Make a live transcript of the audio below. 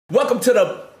Welcome to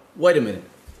the. Wait a minute.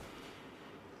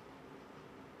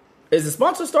 Is the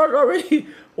sponsor started already,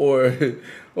 or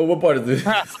what part is this?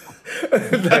 Or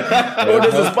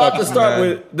does the sponsor start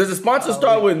with? Does the sponsor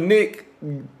start with Nick?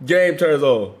 Game turns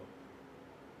on.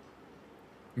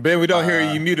 Ben, we don't hear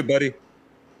you. You muted, buddy.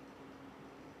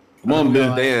 Come on,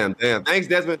 Ben. Damn. Thanks,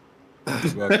 Desmond.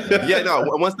 Yeah, no.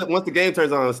 Once the game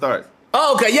turns on, it starts.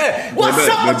 Oh, okay, yeah. What's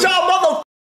up with y'all, mother?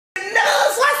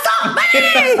 What's up,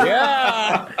 man?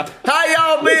 Yeah. How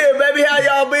y'all been, baby? How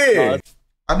y'all been?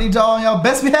 I need y'all on y'all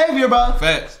best behavior, bro.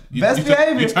 Facts. Best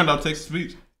behavior. You turned off text to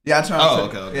speech? Yeah, I turned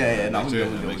off. Okay. Yeah. No, we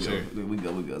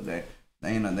good.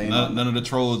 None of the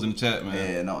trolls in the chat, man.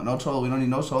 Yeah, no troll. We don't need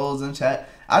no trolls in the chat.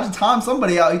 I just timed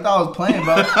somebody out. He thought I was playing,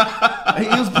 bro. he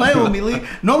was playing with me, Lee.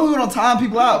 Normally we don't time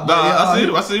people out. But,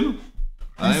 I seen him.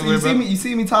 You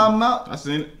see me time him out? I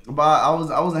seen it. But I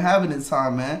wasn't having it this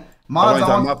time, man. How long you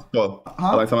time him out for?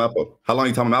 How long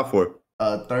you time him out for?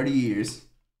 30 years.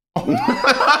 This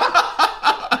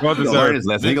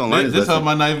how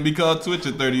might not even be called Twitch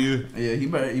at 30 years. Yeah, he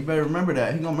better remember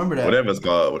that. He gonna remember that. Whatever it's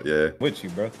called, yeah. With you,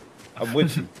 bro. I'm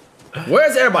with you.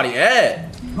 Where's everybody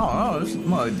at? No, this is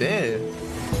my dad.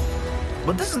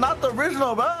 But this is not the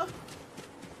original, bro.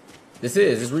 This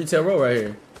is Retail Row right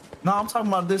here. No, I'm talking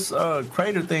about this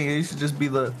crater thing. It should just be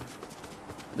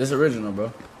this original,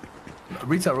 bro.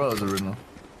 Retail Row is original.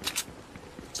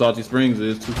 Salty Springs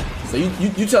is too. So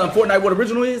you telling Fortnite what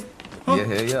original is? Huh?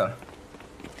 Yeah.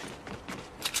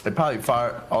 They probably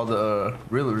fired all the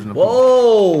real original.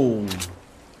 Whoa! People.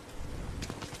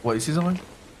 What, you see something?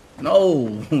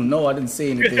 No, I didn't see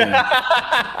anything.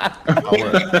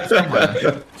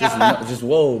 just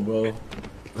whoa, bro.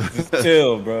 Just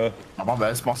chill, bro. Oh, my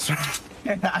bad, sponsor.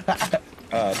 Damn.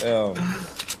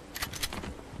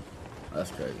 That's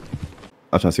crazy.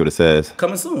 I'm trying to see what it says.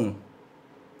 Coming soon.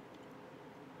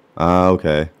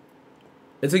 Okay.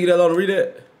 It took you that long to read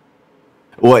it?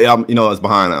 Well, yeah, it's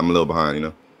behind. I'm a little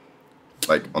behind,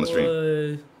 like on the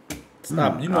stream.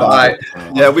 Stop. You know. All right.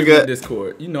 Yeah, we good.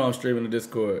 Discord. You know I'm streaming the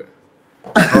Discord.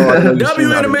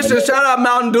 W Intermission. Shout out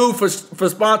Mountain Dew for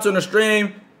sponsoring the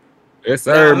stream. Yes,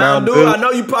 sir. Mountain Dew. I know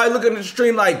you probably looking at the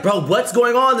stream like, bro, what's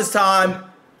going on this time?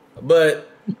 But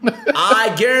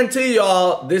I guarantee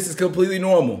y'all, this is completely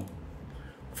normal.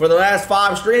 For the last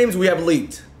 5 streams, we have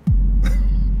leaked.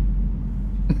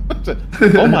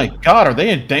 Oh my God, are they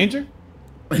in danger?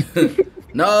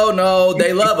 No,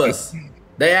 they love us.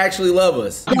 They actually love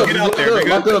us. Get out there,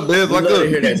 Lock up, Biz. Lock Love to up.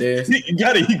 hear that, Diz. You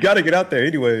gotta get out there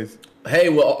anyways. Hey,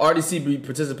 will RDC be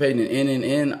participating in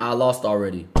NNN? I lost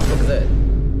already. What is that?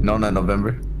 No, not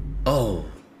November. Oh.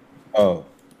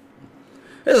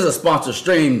 This is a sponsor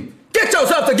stream. Get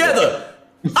yourself together.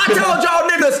 I told y'all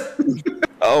niggas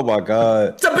Oh my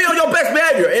God. to be on your best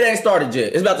behavior. It ain't started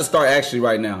yet. It's about to start actually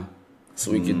right now.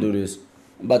 So we can do this.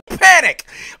 But panic.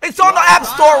 It's on the App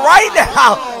Store right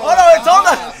now. Oh no, it's on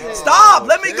the. Stop.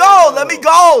 Let me go. Let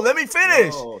me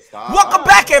finish. Welcome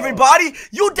back, everybody.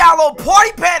 You download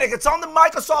Party Panic. It's on the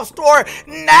Microsoft Store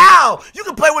now. You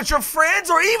can play with your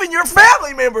friends or even your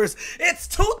family members. It's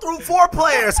 2 through 4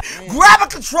 players. Grab a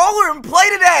controller and play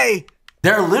today.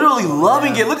 They're literally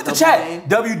loving it. Look at the chat.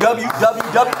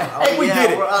 www. Hey, we get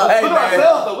it. Hey, Look at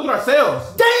ourselves, though. Look at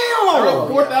ourselves. Damn.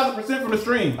 4,000% from the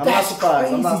stream. I'm not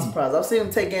surprised. I've seen him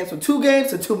take games from 2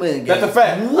 games to 2 million games. That's a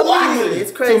fact. What?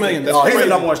 It's crazy. 2 million. That's he's crazy. the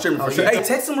number 1 streamer for sure. Hey,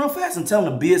 text him real fast and tell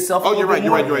him to be himself. Oh, you're right.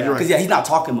 Because he's not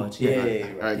talking much. Yeah.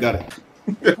 All right, got it.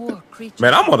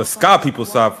 Man, I'm on the Sky people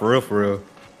side for real.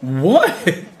 What?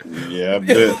 Yeah, I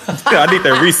bet. I need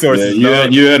their resources. You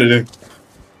edited.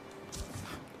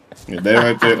 Yeah, they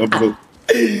right there. Bro,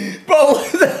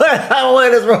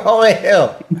 what is wrong with him?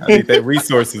 I need their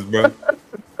resources, bro.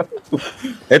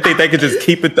 They think they can just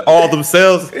keep it all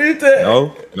themselves?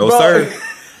 No, sir.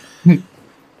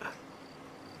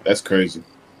 That's crazy.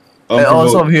 Hey, it's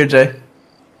over here, Jay.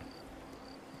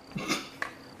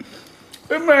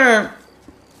 Hey, man.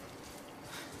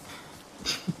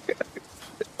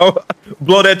 Oh,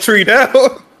 blow that tree down.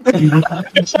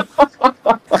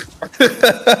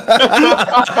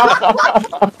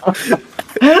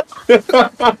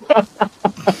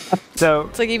 So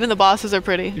it's like even the bosses are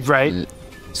pretty. Right.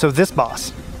 So this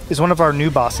boss is one of our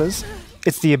new bosses.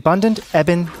 It's the Abundant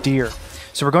Ebon Deer.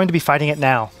 So we're going to be fighting it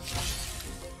now.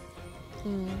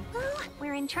 Well,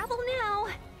 we're in trouble now.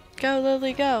 Go,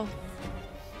 Lily, go.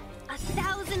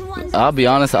 1,000 wonders. I'll be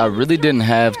honest, I really didn't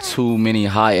have too many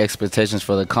high expectations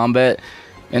for the combat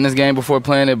in this game before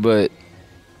playing it, but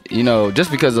you know,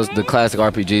 just because of the classic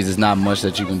RPGs, there's not much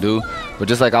that you can do. But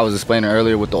just like I was explaining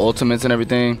earlier with the ultimates and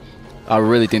everything, I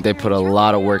really think they put a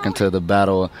lot of work into the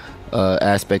battle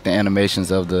aspect and animations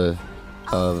of the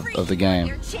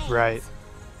game. Right.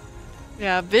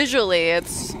 Yeah, visually,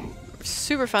 it's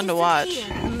super fun to watch.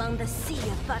 Among the sea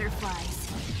of butterflies.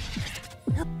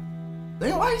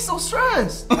 Damn, why are you so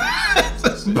stressed?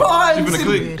 Keeping it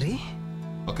quick.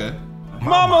 Okay.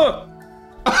 Mama!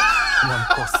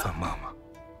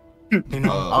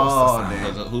 Oh,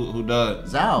 damn. Who died?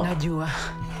 Zao. Najua.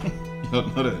 You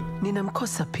don't know that.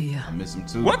 Ninamkosa pia. I miss him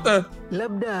too. What the?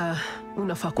 Labda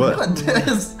unafaa What?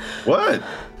 What?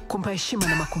 kumpa heshima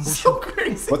na makumbusho. So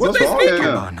crazy. What's wrong with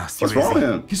him? What's wrong with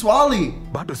him? He's Wally.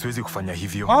 Bado siwezi kufanya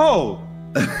hivyo. Oh.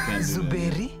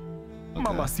 Zuberi.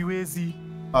 Mama siwezi.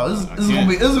 Oh, this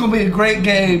is gonna be a great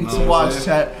game to watch,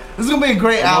 chat. This is gonna be a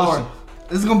great hour.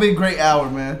 This is gonna be a great hour,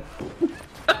 man.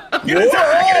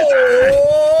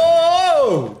 Whoa!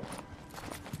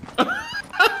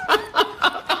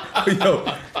 Yo,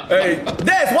 hey,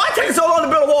 Des, why take so long to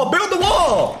build a wall? Build the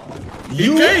wall.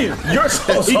 You're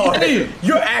so sorry.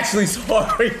 You're actually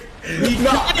sorry.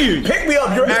 No, pick me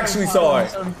up. You're actually sorry.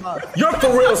 You're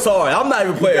for real sorry. I'm not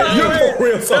even playing. You're for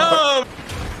real sorry.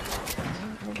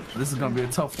 This is gonna be a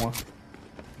tough one.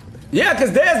 Yeah,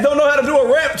 because Des don't know how to do a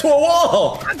ramp to a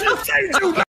wall. I just saved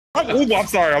you. I'm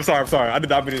sorry. I did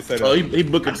not mean to say that. Oh, he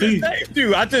Booker T.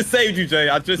 I just saved you, Jay.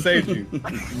 I just saved you.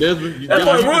 Desmond, that's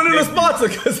why ruining the sponsor,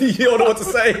 because he don't know what to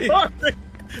say. Yo,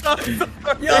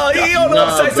 he don't know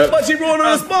what to say so much he ruined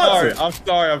the sponsor. I'm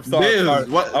sorry.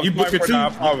 What? You Booker T?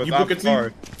 You Booker T?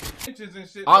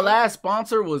 Our last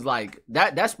sponsor was like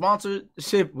that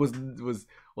sponsorship was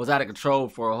out of control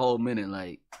for a whole minute.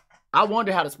 Like, I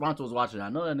wonder how the sponsor was watching. I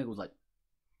know that nigga was like,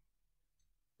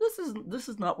 this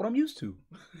is not what I'm used to.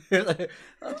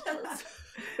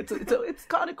 It's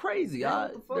kind of crazy.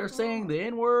 They're saying the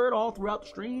N-word all throughout the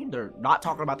stream. They're not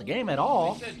talking about the game at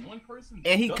all.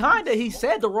 And he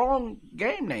said the wrong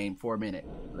game name for a minute.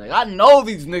 Like, I know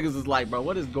these niggas is like, bro,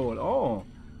 what is going on?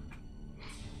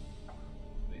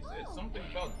 They said something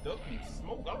about ducking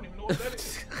smoke. I don't even know what that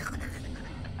is.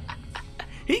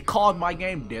 He called my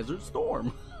game Desert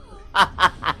Storm.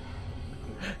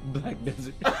 Black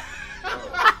Desert.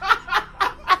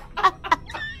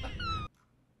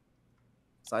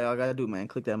 That's all y'all gotta do, man.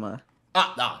 Click that mud.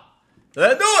 Nah.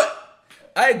 Let's do it.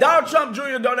 Hey, Donald Trump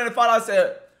Jr. donated $5.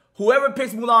 Said, whoever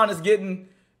picks Mulan is getting,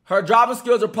 her driving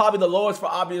skills are probably the lowest for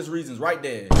obvious reasons. Right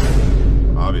there.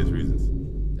 Obvious reasons.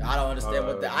 I don't understand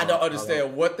what that. I don't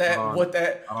understand what that. I don't know what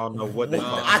that. I don't know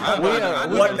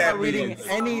what that reading means.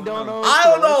 any dono. I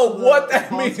don't know what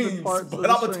that means. But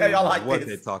I'm gonna tell y'all like what this.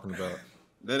 they're talking about.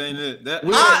 That ain't it.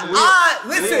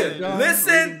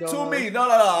 Listen to me. No.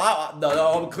 I'm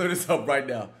gonna clear this up right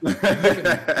now. Look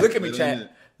at me,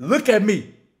 chat. Look at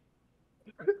me.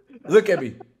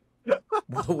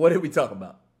 What are we talking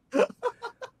about?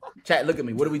 Chat, look at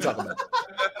me. What are we talking about?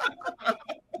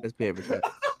 Let's pay every chat.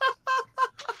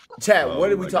 Chat, what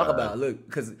did we talk about? Look,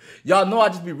 because y'all know I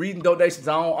just be reading donations.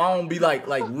 I don't be like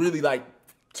really like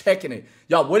checking it.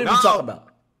 Y'all, what did we talk about?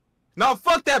 No,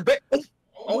 fuck that.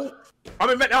 I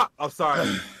mean, I'm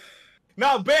sorry.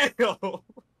 No, Bale.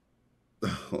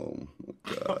 Oh my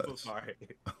god. I'm so sorry.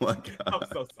 Oh my god. I'm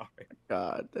so sorry.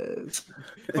 God, this.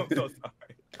 I'm so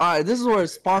sorry. All right, this is where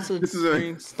sponsored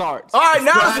stream starts. All right,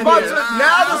 now the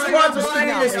sponsor stream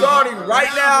is starting right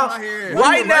now.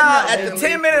 Right now, at the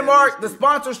 10-minute mark, the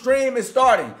sponsor stream is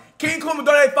starting. King Kuma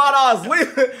donated $5.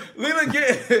 Leland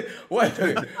get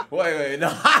wait. No,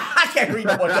 I can't read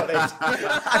no more donations.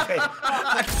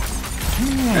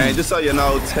 Hey, just so you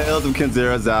know, Tales of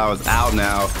Kenzera Zao is out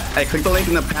now. Hey, click the link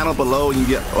in the panel below and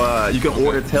you can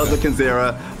order Tales of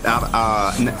Kenzera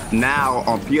out now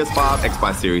on PS5,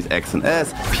 Xbox Series X and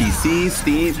S, PC,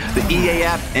 Steam, the EA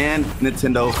app, and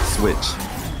Nintendo Switch.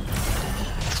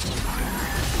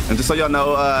 And just so y'all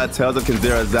know, Tales of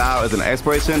Kenzera Zao is an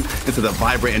exploration into the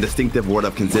vibrant and distinctive world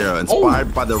of Kenzera,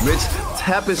 inspired by the rich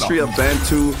tapestry of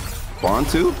Bantu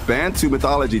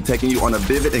mythology, taking you on a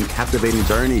vivid and captivating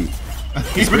journey.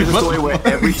 Experience a story where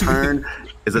every turn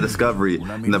is a discovery,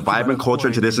 and the vibrant culture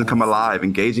and traditions come alive,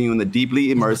 engaging you in the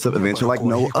deeply immersive adventure like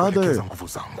no other.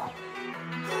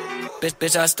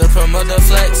 Bitch, I still promote the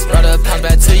flex. Brought a pound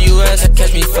back to US.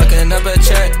 Catch me fucking up a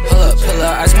check. Pull up,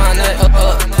 ice my neck.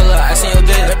 Pull up, ice in your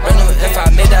bitch. If I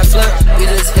made that flip, we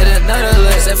just hit another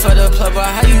lick. Except for the plug, bro,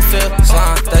 how you feel?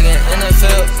 Slime, thuggin' in the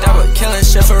field. That was killing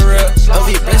shit for real.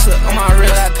 OV bracelet on my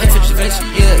wrist. I pay for Da Vinci,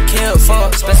 yeah, kill,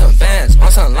 fuck. Spend some bands on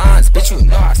some lines. Bitch, you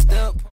know